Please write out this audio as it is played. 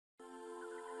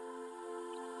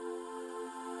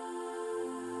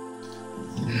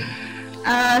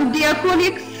Dear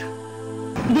colleagues,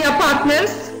 dear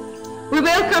partners, we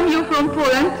welcome you from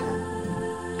Poland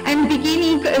and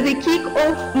beginning the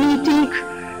kick-off meeting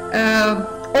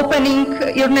opening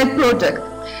IRNet project.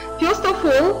 First of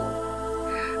all,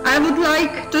 I would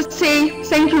like to say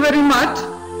thank you very much,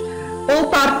 all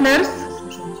partners,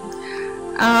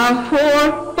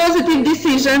 for positive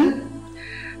decision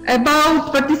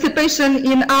about participation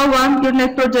in our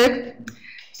IRNet project.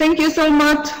 Thank you so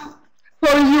much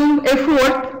for your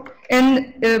effort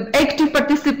and active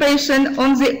participation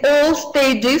on the all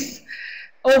stages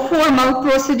of formal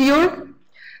procedure,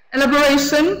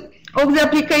 elaboration of the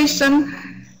application,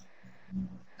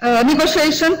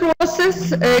 negotiation process,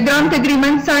 grant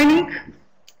agreement signing,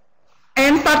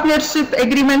 and partnership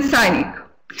agreement signing.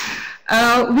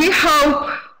 We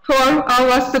hope for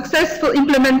our successful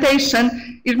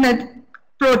implementation IRNet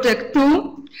project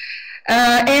too,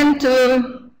 and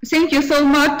thank you so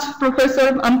much,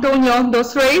 Professor Antonio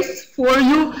dos Reis, for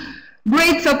your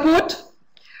great support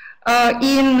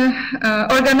in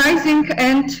organizing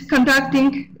and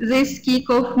conducting this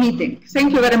kick-off meeting.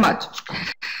 Thank you very much.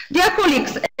 Dear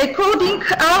colleagues, according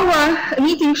to our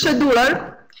meeting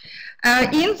scheduler,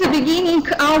 in the beginning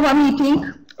of our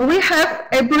meeting, we have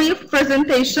a brief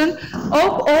presentation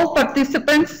of all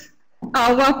participants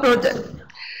our project.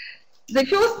 The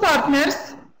first partners,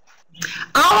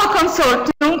 our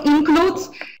consortium includes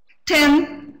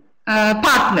 10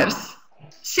 partners,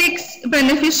 6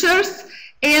 beneficiaries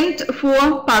and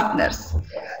 4 partners.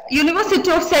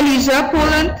 University of Silesia,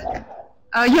 Poland,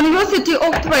 University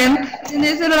of Twente, the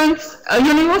Netherlands,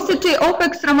 University of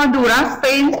Extremadura,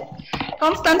 Spain,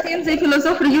 Constantine the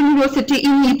Philosopher University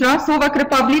in Nitra, Slovak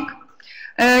Republic,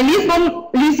 Lisbon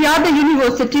Lisiada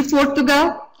University,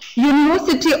 Portugal,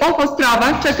 University of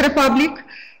Ostrava, Czech Republic,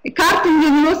 Karting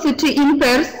University in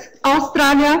Perth,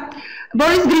 Australia,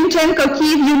 Boris Grinchenko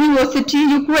Kiev University,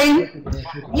 Ukraine,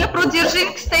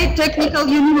 Dnipro-Dzержinsk State Technical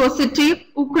University,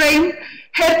 Ukraine,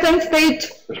 Herten State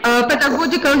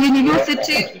Pedagogical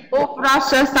University of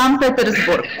Russia, St.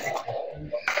 Petersburg.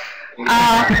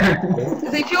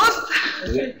 The first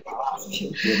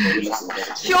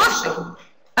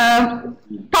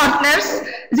partners,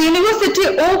 the University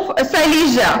of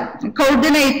Silesia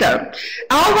coordinator.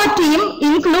 Our team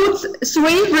includes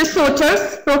 3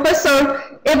 researchers, Professor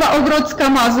Eva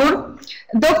Ogrodska-Mazur,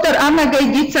 Dr. Anna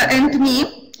Gajdica and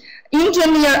me,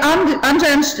 Engineer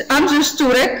Andrzej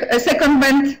Szczurek,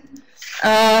 secondment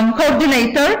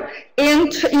coordinator,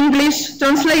 and English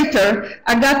translator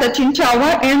Agata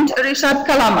Cincaua and Ryszard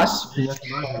Kalamash.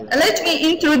 Let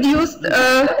me introduce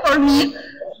for me.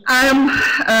 My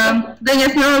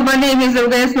name is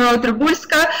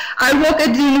Smyrnova-Trybulska. I work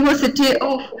at the University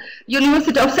of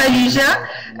Silesia.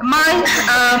 My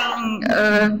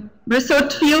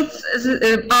research fields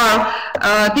are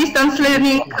distance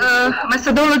learning,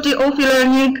 methodology of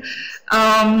e-learning,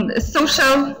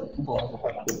 social,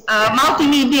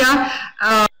 multimedia,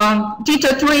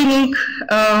 teacher training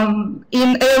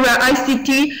in area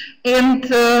ICT and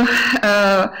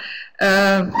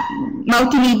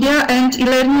multimedia and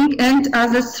e-learning and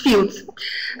other fields.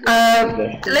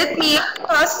 Let me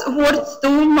pass words to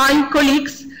my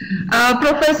colleagues,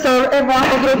 Professor Eva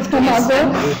Ogrodska-Mazur.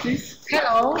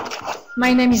 Hello,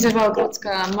 my name is Eva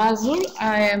Ogrodska-Mazur.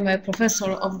 I am a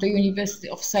professor of the University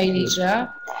of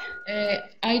Silesia.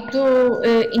 I do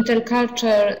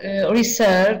intercultural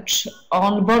research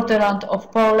on borderland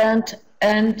of Poland,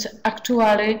 and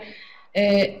actually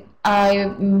I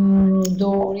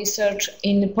do research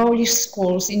in Polish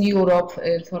schools in Europe,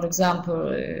 for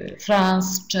example,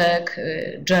 France, Czech,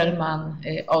 German,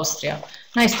 Austria.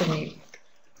 Nice to meet you.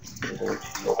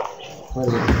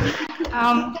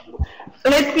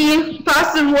 Let me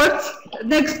pass the words.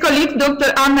 Next colleague,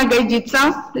 Dr. Anna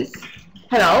Gajdica, please.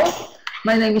 Hello,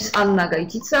 my name is Anna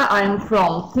Gajdica. I am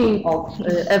from team of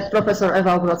Professor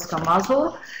Eva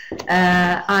Ogrodska-Mazur.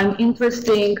 I'm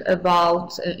interested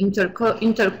about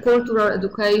intercultural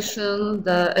education,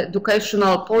 the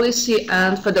educational policy,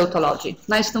 and pedagogy.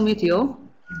 Nice to meet you.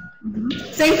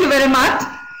 Thank you very much.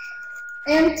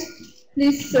 And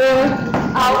please,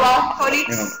 our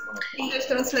colleagues, English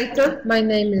translator. My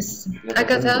name is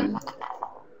Agata.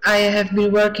 I have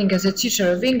been working as a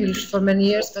teacher of English for many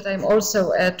years, but I'm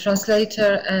also a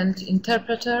translator and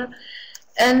interpreter.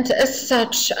 And as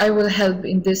such, I will help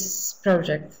in this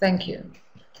project. Thank you.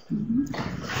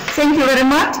 Thank you very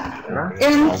much.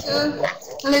 And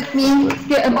let me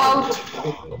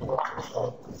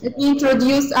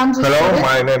introduce Andrzej. Hello,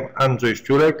 my name is Andrzej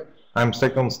Szczurek. I'm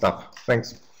second staff.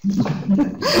 Thanks.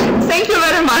 Thank you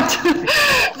very much.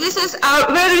 This is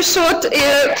a very short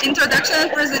introduction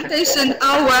and presentation of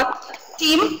our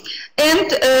team. And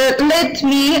let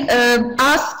me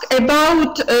ask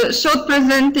about short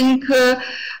presenting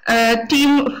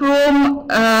team from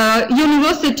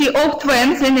University of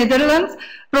Twente in Netherlands,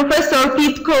 Professor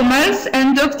Piet Komers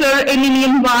and Dr.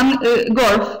 Emilian van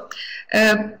Gorf.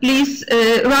 Please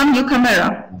run your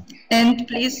camera and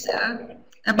please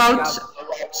about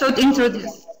short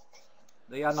introduce.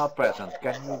 They are not present.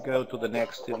 Can you go to the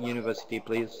next university,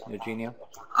 please, Eugenia?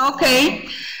 Okay.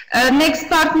 Next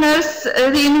partners,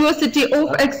 the University of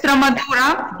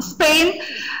Extremadura, Spain,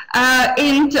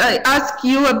 and I ask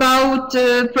you about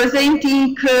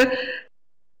presenting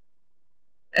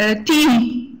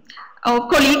team of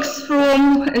colleagues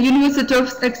from University of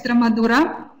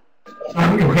Extremadura.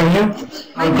 I'm Eugenia.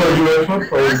 I'm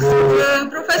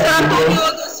Professor Antonio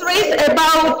Reis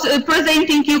about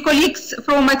presenting your colleagues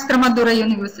from Extremadura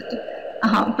University.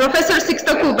 Professor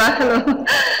Sixto Cuba, hello.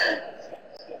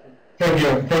 Thank you,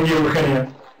 Eugenia.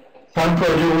 Thank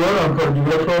for your work and for your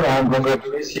effort and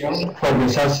congratulations for the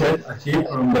success achieved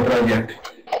from the project.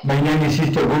 My name is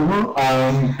Sixto Cuba.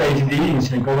 I'm PhD in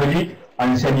psychology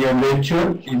and senior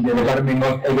lecturer in the Department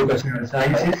of Educational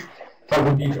Sciences,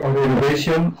 Faculty of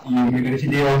Education in the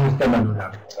University of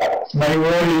Extremadura. My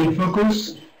work will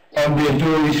focus on the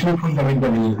two issues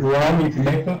fundamentally. One is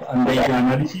method and data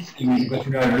analysis in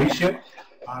educational research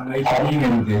and ICT in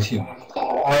education.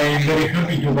 I am very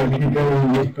happy to participate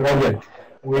in this project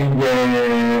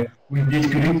with this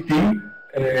great team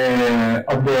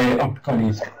of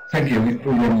colleagues. Thank you,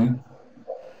 Eugenia.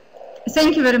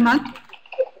 Thank you very much.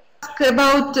 Ask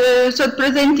about short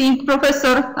presenting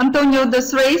Professor Antonio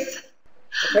Reis.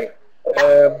 Okay.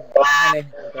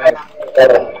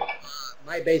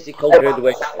 My basic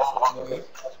graduation is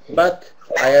but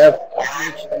I have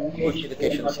PhD in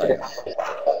education science.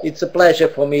 It's a pleasure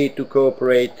for me to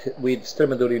cooperate with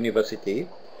Extremadura University,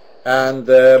 and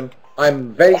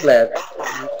I'm very glad to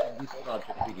do this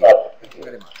project with you. Thank you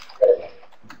very much.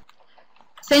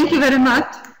 Thank you very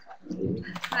much.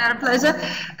 It's our pleasure.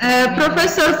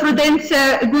 Professor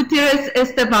Prudencia Gutierrez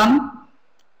Esteban.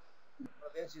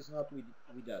 Prudencia is not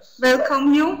with us.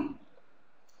 Welcome you.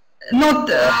 Not,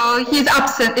 he's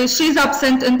absent. She's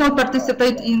absent and not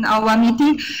participate in our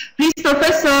meeting. Please,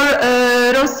 Professor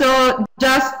Rosso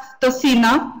Just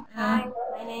Tosina. Hi,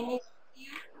 my name is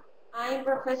Curie. I'm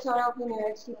professor of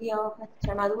University of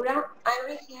Extremadura. I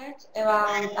research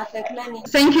about asset management.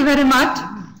 Thank you very much.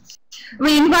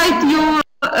 We invite you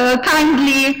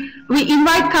kindly. We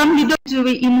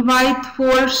invite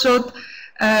for short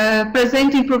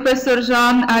presenting Professor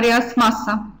Joan Arias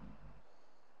Massa.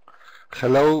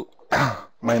 Hello,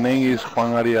 my name is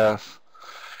Juan Arias.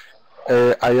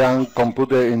 I am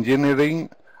computer engineering.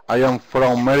 I am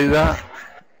from Mérida.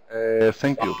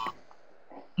 Thank you.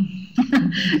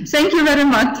 Thank you very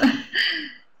much.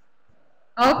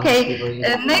 Okay,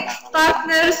 next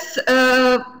partners,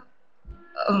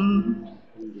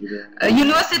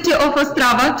 University of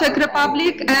Ostrava, Czech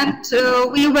Republic, and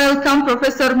we welcome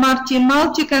Professor Marcin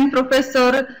Malczyk and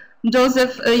Professor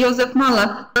Joseph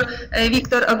Malach,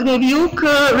 Viktor Ogneviuk,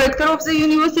 Rector of the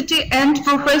University, and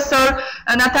Professor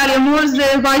Natalia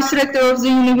Morze, Vice Rector of the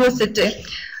University.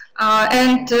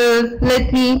 And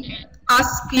let me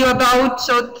ask you about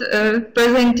short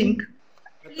presenting.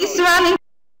 Please run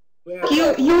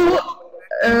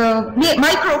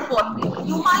microphone.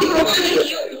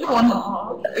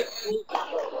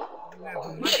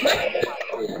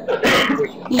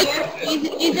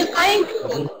 Is it okay?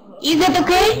 Is it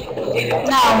okay?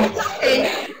 Now. Okay.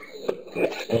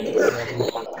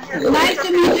 Nice to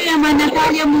meet you. I'm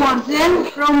Natalia Morze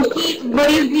from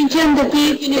Boris Vincent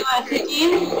Kiev University.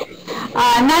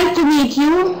 Nice to meet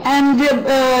you. And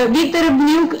Viktor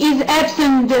Ogneviuk is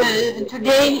absent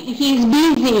today. He's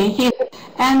busy.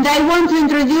 And I want to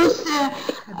introduce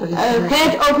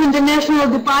head of International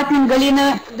Department,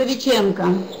 Galina Dovichenko.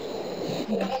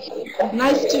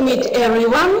 Nice to meet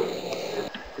everyone.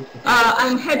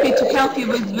 I'm happy to help you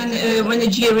with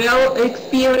managerial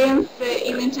experience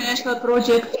in international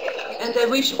projects, and I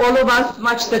wish all of us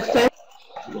much success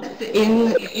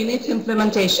in its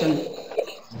implementation.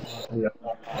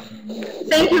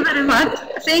 Thank you very much.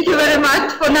 Thank you very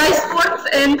much for nice words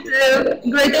and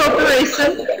great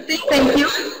cooperation. Thank you.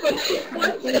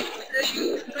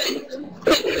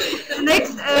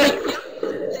 Next,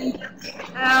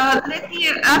 let me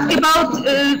ask about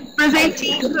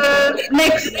presenting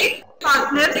next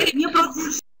partners, new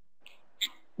projects.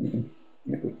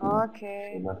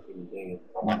 Okay.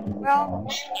 Well,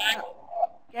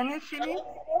 can you see me?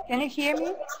 Can you hear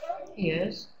me?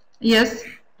 Yes. Yes.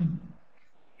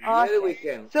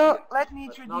 So let me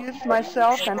introduce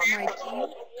myself and my team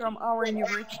from our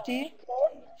university.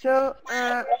 So,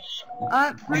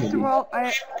 first of all,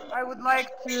 I would like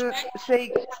to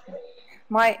say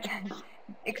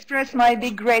express my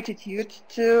big gratitude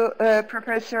to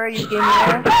Professor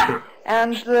Evgenia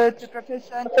and to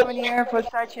Professor Antonia for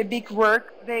such a big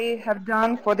work they have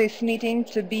done for this meeting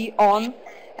to be on,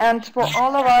 and for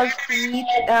all of us to meet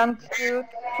and to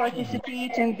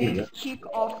participate in this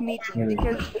kick-off meeting,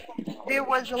 because there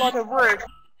was a lot of work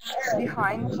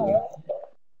behind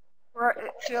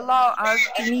to allow us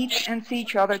to meet and see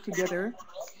each other together.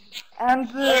 And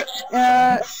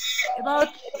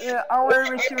about our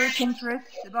research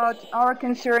interests, about our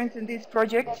concerns in this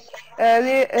project,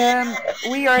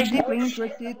 we are deeply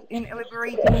interested in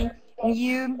elaborating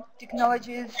new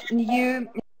technologies, new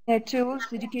tools,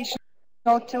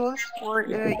 educational tools for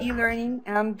e-learning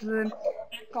and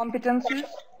competences.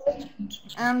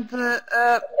 And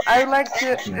I would like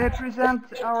to present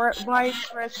our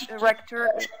Vice Rector,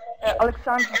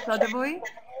 Alexander Sadovoi.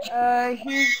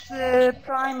 His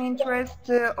prime interest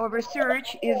of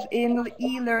research is in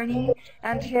e-learning,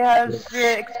 and he has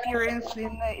experience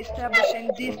in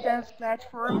establishing distance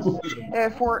platforms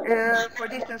for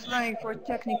distance learning for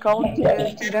technical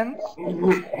students.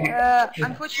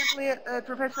 Unfortunately,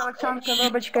 Professor Alexander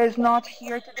Kovalychka is not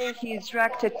here today. He is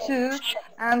director too,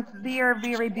 and they are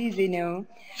very busy now.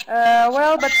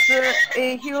 Well, but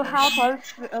he will help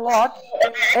us a lot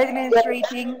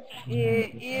administrating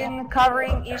in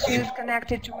covering issues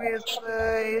connected with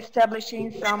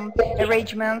establishing some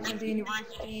arrangements in the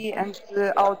university and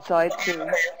outside too.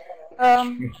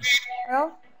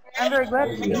 Well, I'm very glad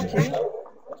to meet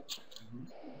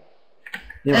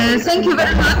you. Thank you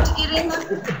very much, Irina.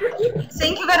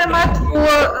 Thank you very much for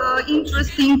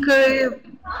interesting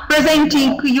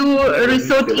presenting your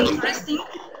research interesting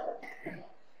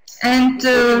and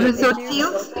research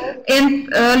fields.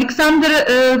 And Alexander,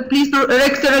 please,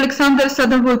 Rector Alexander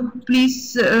Sadovoi,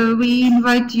 please, we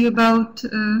invite you about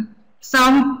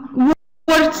some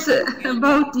words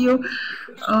about you.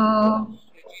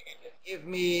 Give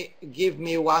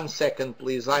me 1 second,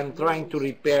 please. I'm trying to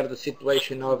repair the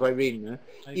situation of Irina.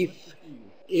 If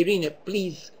Irina,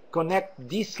 please connect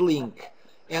this link,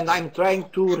 and I'm trying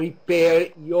to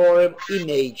repair your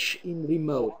image in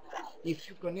remote. If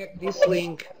you connect this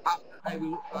link, I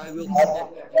will connect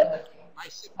my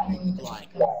separated line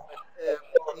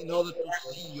in order to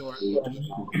see your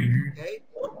video. Okay?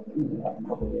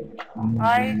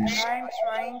 I'm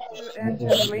trying to enter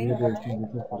the link. Okay,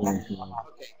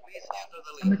 please enter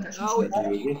the link. Now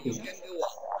you can go on.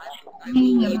 I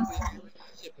will work with you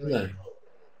separately.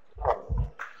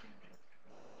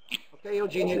 Okay,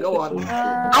 Eugenia, go on. Okay.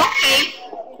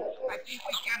 I think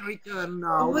we can return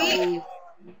now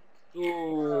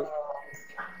to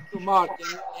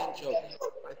Martin and Joe.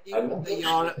 I think they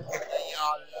are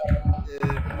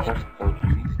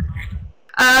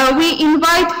we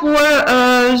invite for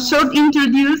a short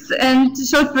introduce and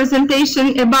short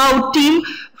presentation about team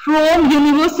from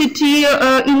University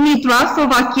in Nitra,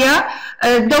 Slovakia,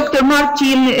 Dr.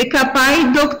 Martin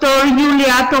Kapaj, Dr.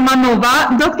 Julia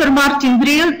Tomanova, Dr. Martin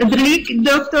Drlik,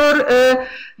 Dr.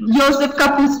 Joseph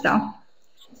Kapusta.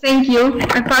 Thank you.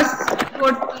 I pass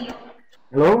word to you.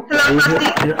 Hello. Hello,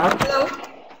 Martin. Hello.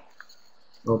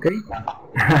 Okay.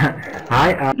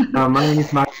 Hi, my name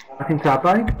is Martin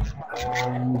Kapaj,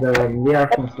 and we are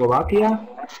from Slovakia.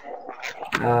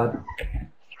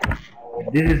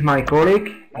 This is my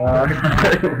colleague, and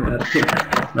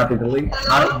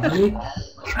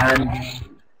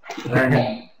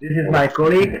this is my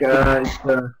colleague,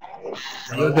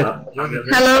 Hello.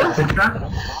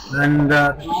 And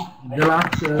the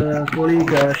last colleague,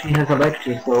 she has a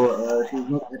lecture, so she's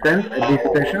not attend at this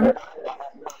session.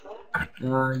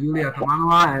 Julia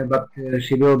Tomanova, but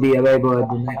she will be available at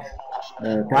the next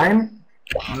time.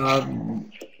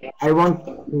 I want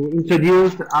to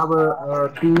introduce our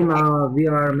team. We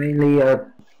are mainly a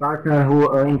partner who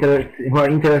are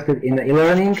interested in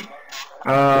e-learning.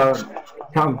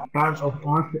 Some part of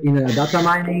us in data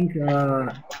mining,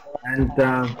 and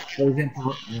for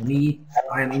example, me,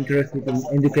 I am interested in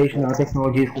educational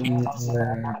technologies in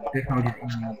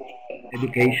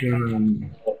education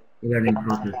and e-learning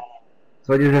process.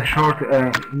 So this is a short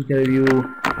interview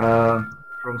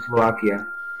from Slovakia.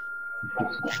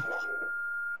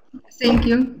 Thank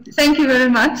you. Thank you very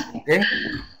much. Okay.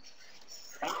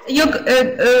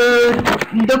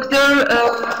 Dr.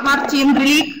 Martin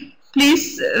Drlik,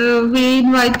 please, we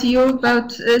invite you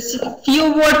about a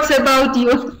few words about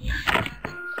you.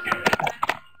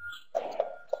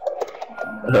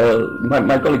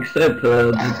 My colleague said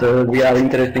that we are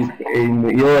interested in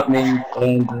e-learning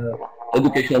and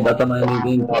educational data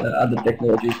mining and other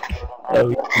technologies.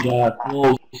 we are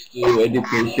close to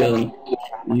education,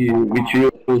 which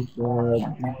use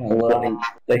learning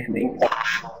techniques.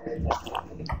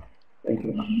 Thank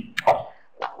you.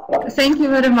 Thank you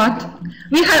very much.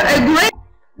 We have a great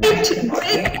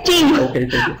team,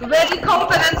 very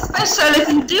competent specialists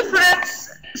in different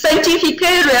scientific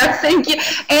areas. Thank you.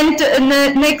 And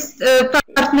next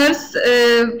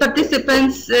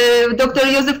participants, Dr.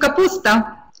 Józef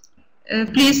Kapusta.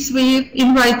 Please, we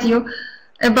invite you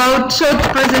about short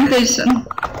presentation.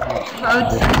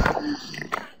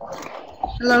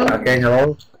 Hello. Okay,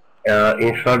 hello.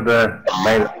 In short, the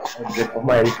main object of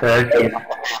my research is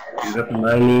web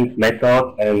mining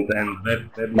method and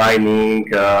web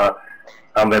mining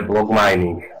and web log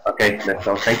mining. Okay, that's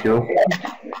all. Thank you.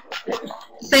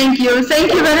 Thank you.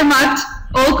 Thank you very much,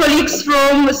 all colleagues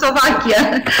from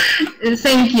Slovakia.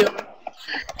 Thank you.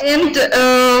 And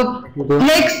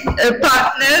next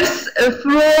partners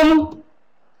from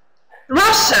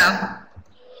Russia.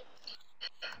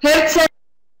 Herzen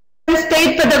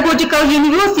State Pedagogical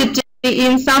University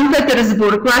in St.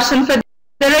 Petersburg, Russian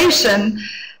Federation.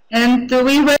 And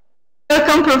we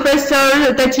welcome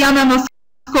Professor Tatiana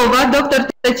Noskova, Dr.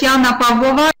 Tatiana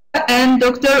Pavlova, and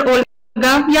Dr. Olga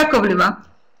Yakovleva.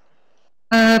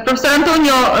 Professor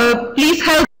Antonio, please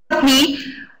help me.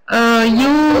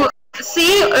 You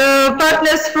see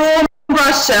partners from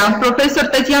Russia, Professor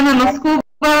Tatiana Noskova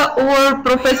or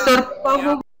Professor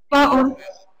Pavlova? Or...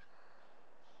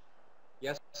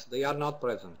 Yes, they are not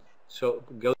present. So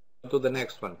go to the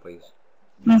next one, please.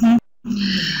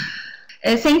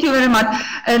 Thank you very much.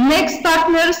 Next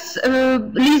partners,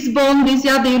 Lisbon,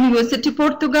 Louisiana University,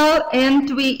 Portugal, and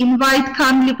we invite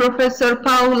kindly Professor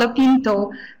Paula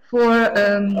Pinto for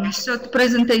short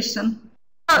presentation.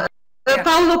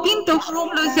 Paulo Pinto from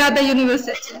Louisiana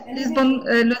University, Lisbon,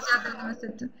 Louisiana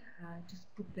University.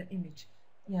 Just put the image.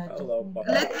 Yeah,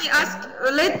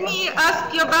 let me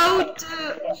ask you about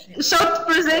short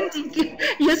presenting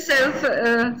yourself.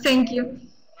 Thank you.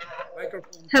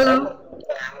 Hello.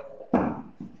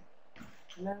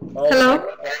 Hello.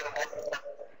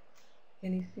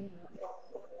 Can you see me?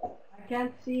 I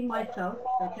can't see myself,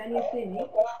 so can you see me?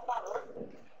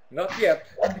 Not yet.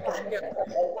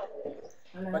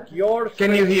 But yours.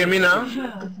 Can you hear me now?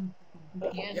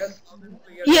 Yes.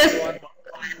 Yes.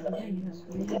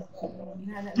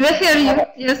 We hear you.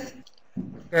 Yes.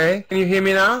 Okay. Can you hear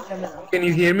me now? Can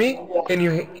you hear me? Can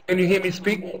you hear me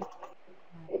speak?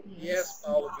 Yes,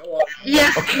 Paul, go on.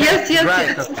 Yes. Okay. Yes. Yes.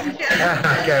 Right. Yes.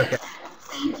 Okay. Okay.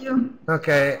 Thank you.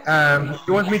 Okay.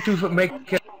 You want me to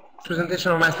make a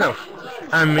presentation of myself?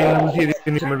 I'm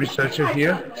a researcher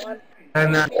here,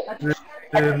 and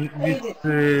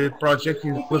this project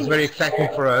was very exciting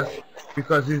for us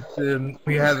because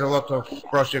we had a lot of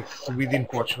projects within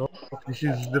Portugal. This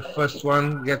is the first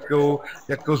one that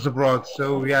goes abroad,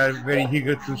 so we are very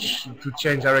eager to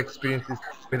change our experiences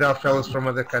with our fellows from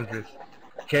other countries.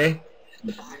 Okay.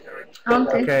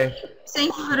 Okay.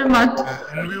 Thank you very much.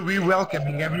 And we'll be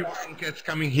welcoming everyone that's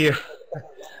coming here.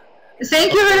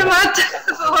 Thank you very much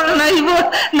for a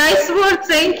nice word.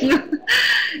 Thank you.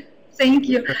 Thank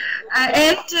you.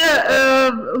 And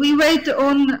we wait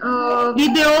on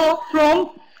video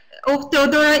of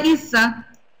Teodora Issa.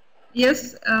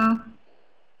 Yes.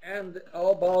 And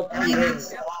how about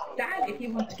Dad, if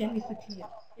you want to get me some tea,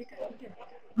 you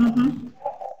can.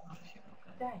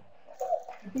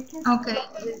 Okay.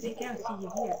 They can't see you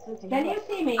here. Can you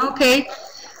see me? Okay.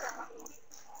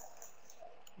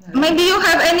 Maybe you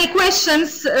have any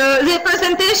questions. The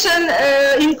presentation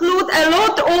includes a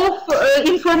lot of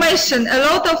information, a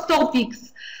lot of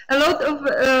topics, a lot of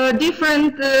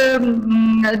different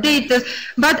data.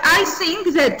 But I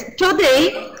think that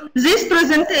today this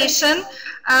presentation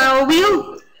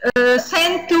will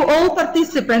send to all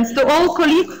participants, to all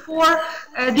colleagues for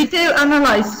detailed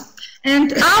analysis.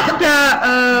 And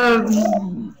after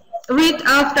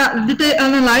detailed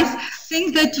analysis,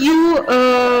 think that you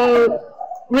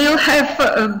will have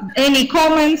any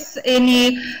comments,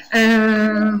 any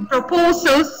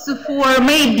proposals for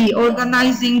maybe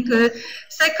organizing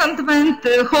second event,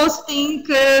 hosting,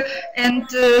 and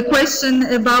question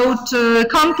about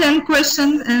content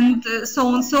question, and so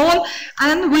on.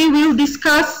 And we will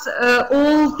discuss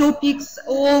all topics,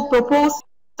 all proposals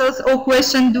or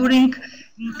questions during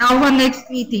our next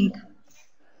meeting.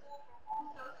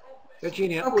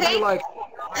 Virginia, okay.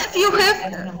 If you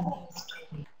have...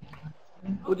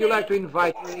 Would you like to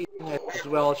invite me as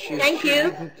well? Thank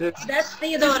you. That's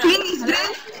Theodora. The screen is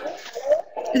gray.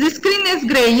 The screen is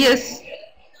gray, yes.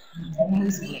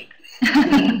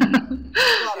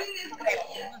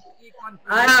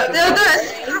 Theodora,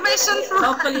 information from...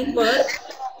 Hopefully first.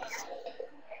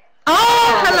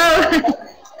 Oh, hello.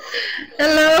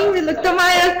 Hello,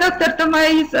 Tomayas, Dr.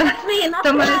 Tomayas. That's me, not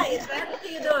Tomayas. That's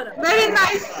Theodora. Very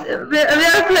nice,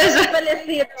 real pleasure.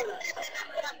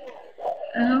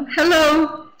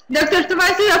 Hello, Dr.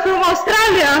 Tomayas, you are from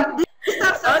Australia. Okay.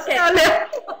 Australia.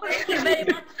 Thank you very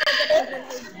much for the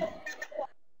presentation.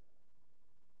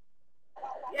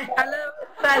 Yeah, hello,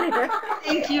 Sally.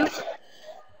 Thank you.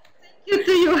 Thank you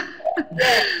to you.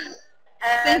 Yes.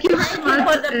 Thank you very much.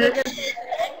 For the presentation.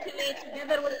 Actually,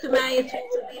 together with Tomayas, we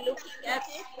will be looking at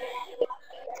it.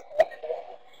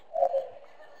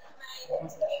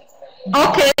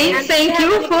 Okay, thank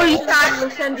you for your time.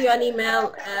 We'll send you an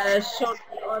email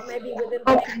shortly, or maybe within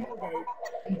the next 2 days.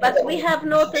 But we have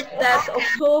noticed that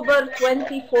October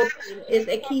 2014 is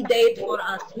a key date for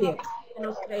us here in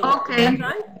Australia. Okay. Is that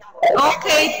right?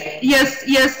 Okay. Yes.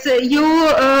 You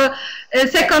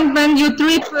second your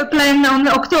trip plan on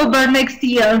October next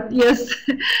year. Yes.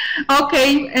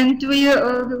 Okay, and we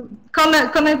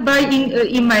connect by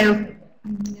email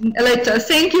later.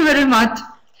 Thank you very much.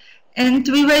 And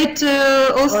we wait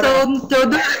also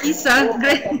to Isa.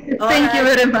 Great. Thank you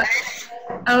very much.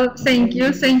 Thank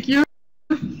you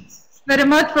very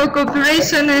much for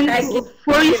cooperation and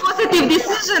for your positive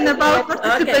decision about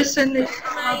participation in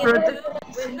our project.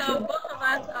 So both of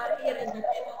us are here in the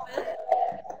same office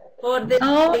for this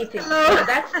meeting. Hello. So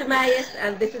that's Tomayas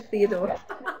and this is Theodore.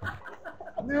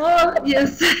 Oh,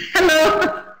 yes.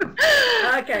 Hello.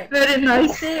 Okay. Very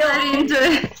nice. See you. Very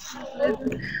enjoy.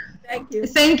 Thank you.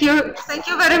 Thank you. Thank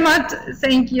you very much.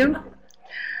 Thank you.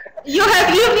 You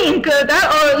have living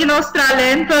or in Australia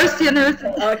in Perth University.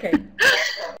 Okay.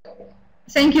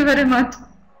 Thank you very much.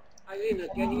 Irina,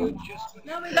 can you just...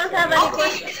 No, we don't have any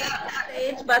questions at this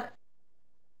stage, but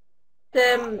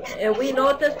we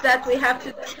noticed that we have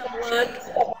to do some work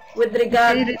with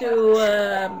regard to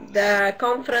the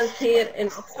conference here in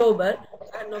October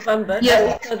and November.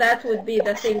 Yes. So that would be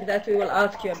the thing that we will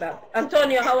ask you about.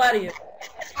 Antonio, how are you?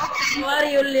 How are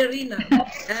you, Lirina?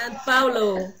 And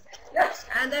Paulo?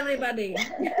 And everybody.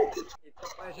 It's a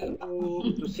pleasure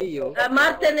to see you.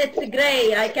 Martin, it's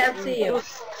grey. I can't see you.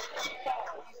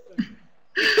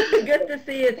 Good to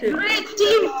see you too. Great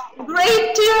team.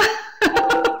 Great team.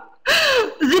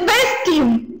 The best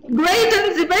team. Great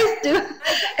and the best team.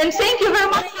 And thank you very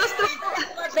much.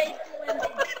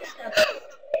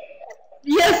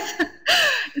 Yes.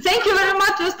 Thank you very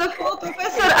much, first of all,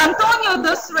 Professor Antonio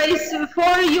dos Reis,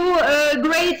 for your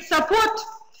great support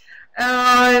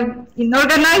in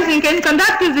organizing and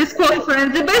conducting this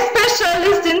conference. The best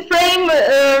specialist in frame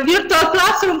virtual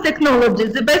classroom technology.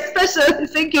 The best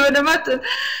specialist. Thank you very much.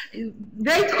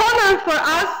 Great honor for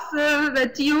us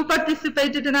that you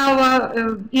participated in our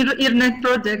IRNet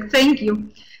project. Thank you.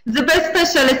 The best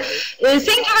specialist.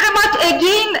 Thank you very much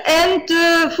again and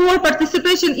for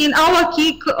participation in our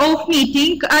kick-off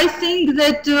meeting. I think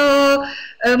that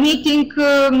meeting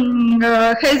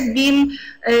has been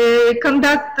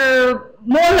conducted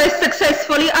more or less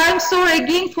successfully. I'm sorry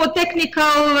again for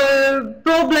technical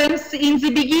problems in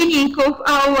the beginning of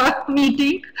our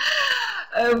meeting.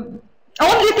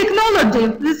 Only technology.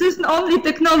 This is only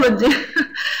technology.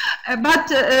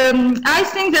 But I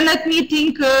think the next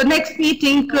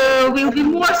meeting will be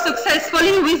more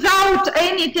successfully without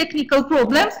any technical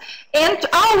problems. And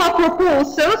our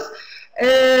proposals,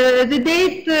 the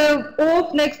date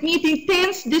of next meeting,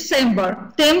 10th December.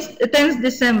 10th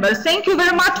December. Thank you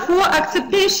very much for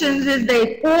accepting this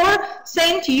date or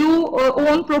send your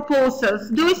own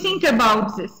proposals. Do you think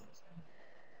about this?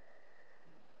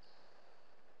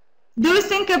 Do you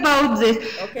think about this?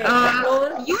 Okay.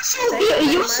 You should be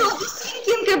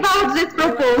thinking about this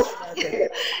proposal.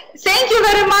 Thank you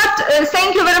very much.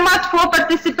 Thank you very much for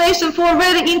participation, for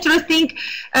very interesting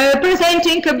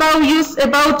presenting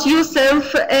about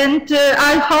yourself, and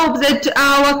I hope that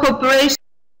our cooperation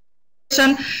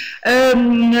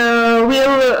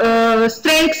will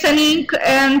strengthening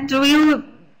and will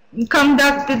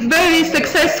conduct it very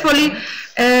successfully,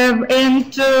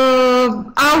 and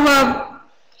our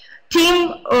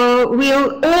team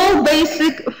will all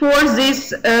basic for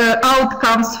these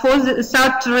outcomes, for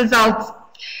such results.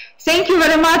 Thank you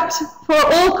very much for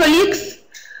all colleagues.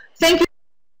 Thank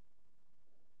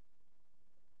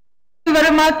you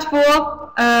very much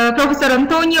for Professor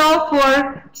Antonio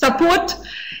for support,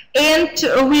 and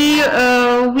we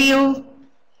will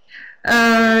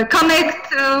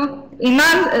connect in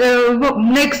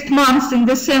next month in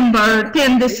December,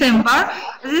 10 December.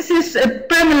 This is a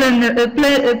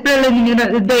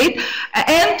preliminary date,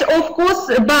 and of course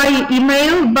by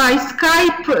email, by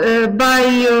Skype,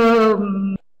 by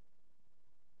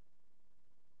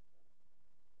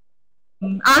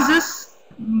others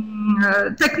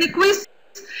techniques.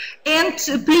 And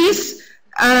please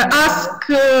ask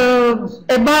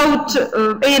about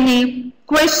any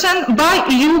question by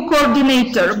you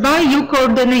coordinator,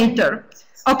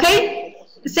 Okay?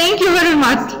 Thank you very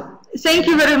much. Thank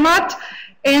you very much.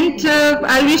 And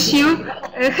I wish you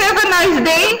have a nice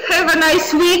day, have a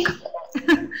nice week.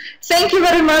 Thank you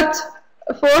very much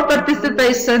for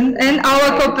participation and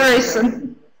our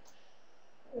cooperation.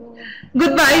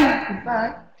 Goodbye.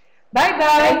 Goodbye. Bye-bye.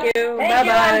 Thank you.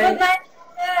 Bye-bye. Goodbye.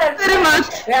 Very much.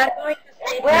 We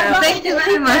are going to sleep now. Thank you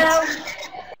very much.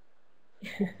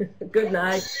 Good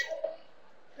night.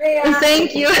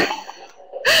 Thank you.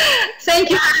 Thank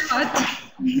you very much.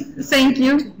 Thank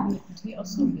you.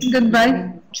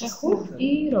 Goodbye.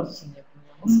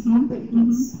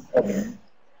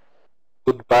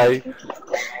 Goodbye.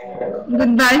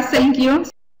 Goodbye. Thank you.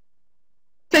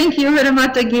 Thank you very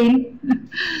much again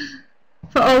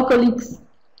for all colleagues.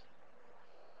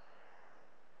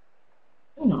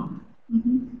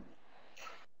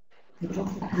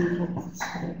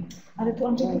 Ale tu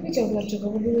Andrzej powiedział dlaczego,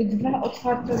 bo były dwa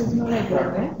otwarte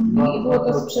równolegle, nie? I było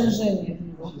to sprzężenie.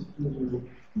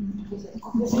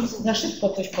 Za szybko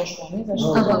coś poszło, nie? Za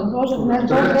szybko. Może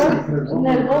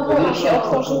nerwowo i się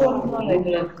otworzyło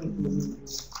równolegle.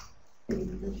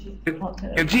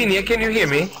 Eugenia, can you hear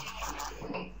me?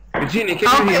 Eugenia,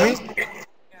 can you hear me?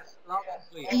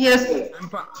 Yes.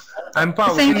 I'm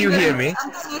Paul. Can you hear me?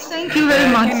 Thank you very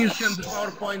much. Can you send the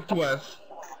PowerPoint to us?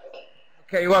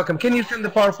 Okay, welcome. Can you send the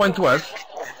PowerPoint to us?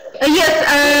 Yes,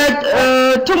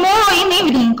 tomorrow in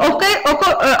evening. Okay.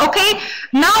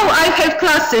 Now I have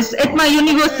classes at my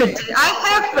university. I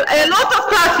have a lot of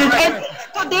classes, and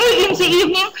today in the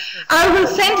evening I will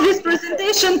send this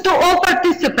presentation to all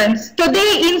participants.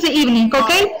 Today in the evening.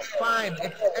 Okay. Fine.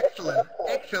 Excellent.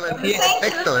 Excellent. Yes,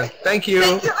 excellent. Thank you.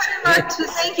 Thank you very much.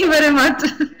 Thank you very much.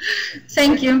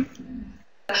 Thank you.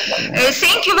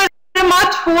 Thank you very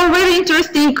much for very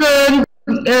interesting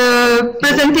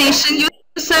presentation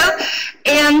yourself,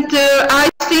 and I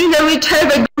think that we have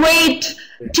a great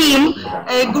team,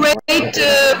 great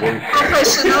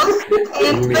professionals,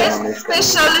 and best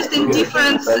specialists in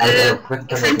different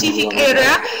scientific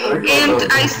area, and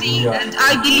I think and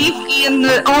I believe in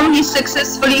only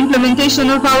successful implementation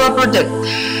of our project.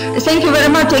 Thank you very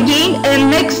much again, and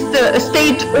next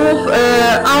stage of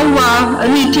our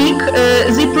meeting,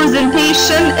 the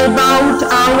presentation about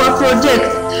our project.